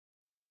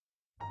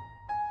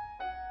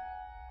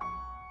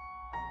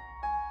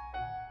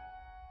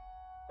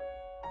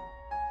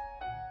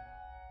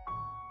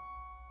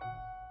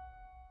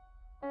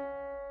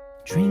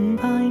Dream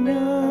by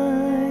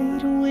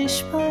night,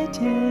 wish by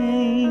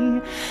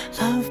day,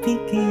 love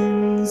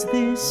begins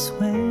this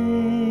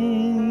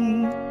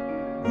way.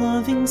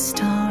 Loving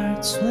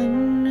starts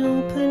when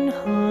open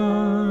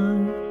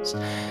hearts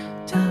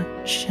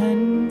touch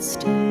and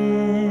stay.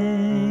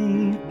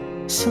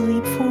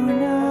 Sleep for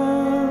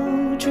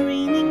now,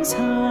 dreaming's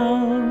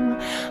how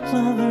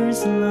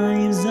lovers'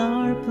 lives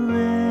are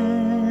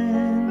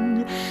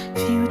blend.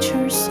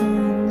 Future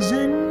songs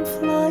and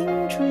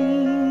flying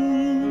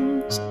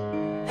dreams,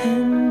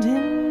 hand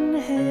in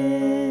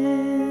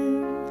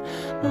hand.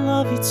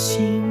 Love, it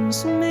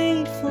seems,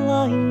 made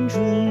flying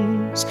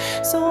dreams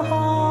so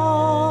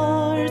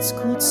hearts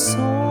could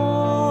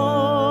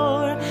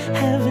soar.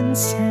 Heaven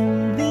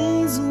sent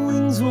these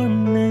wings were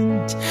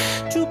meant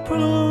to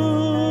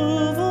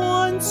prove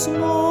once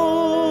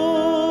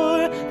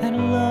more that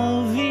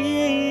love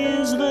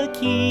is the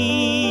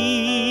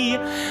key.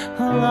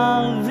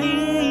 Love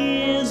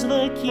is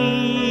the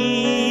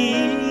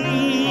key.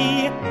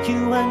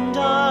 You and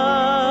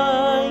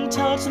I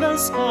touch the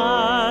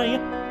sky,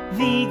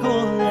 the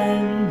eagle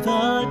and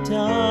the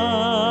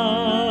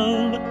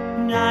dove.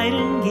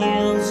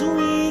 Nightingales,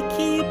 we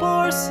keep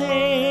our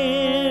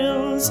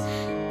sails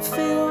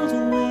filled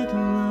with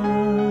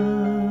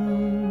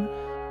love.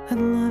 And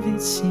love,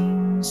 it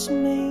seems,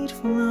 made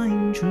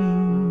flying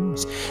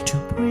dreams to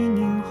bring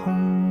you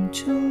home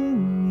to me.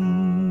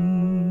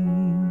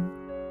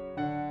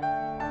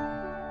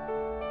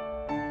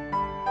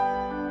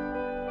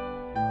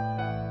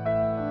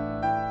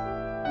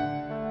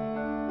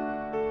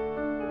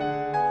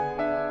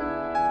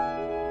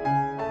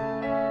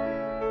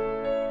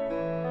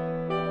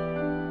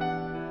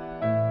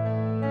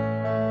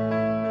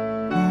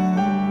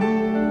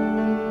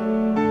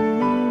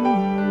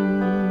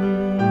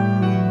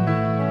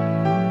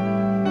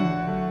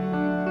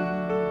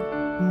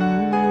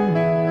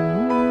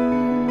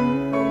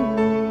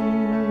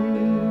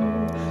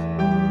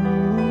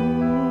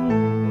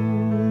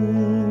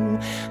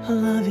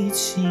 Love, it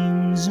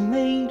seems,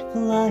 made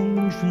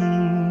flying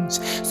dreams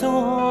so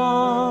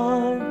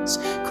hearts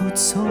could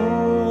soar.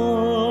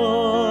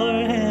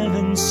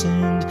 Heaven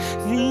sent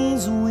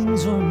these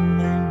wings were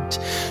meant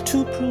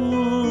to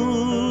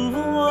prove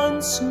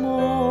once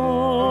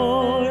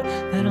more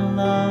that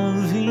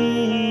love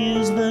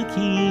is the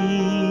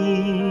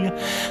key.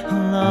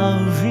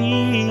 Love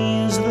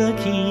is the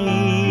key.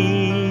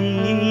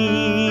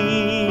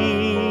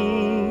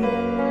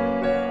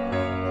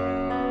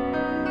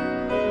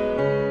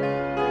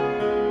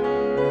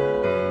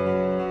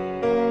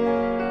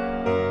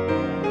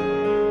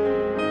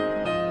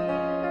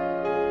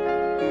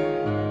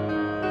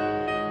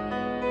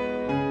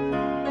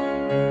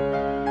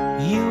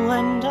 You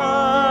and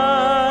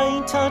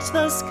I touch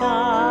the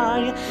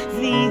sky,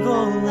 the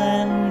eagle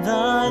and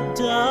the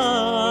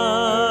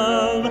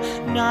dove.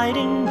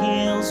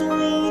 Nightingales,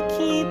 we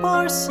keep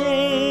our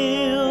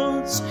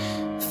sails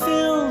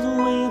filled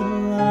with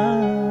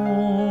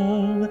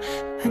love.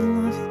 And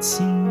love, it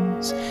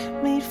seems,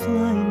 made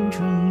flying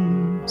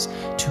dreams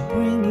to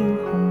bring you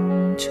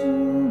home to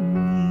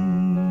me.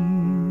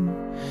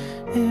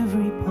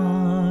 Every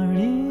part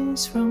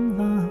is from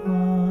the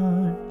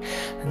heart,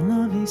 and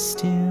love is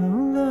still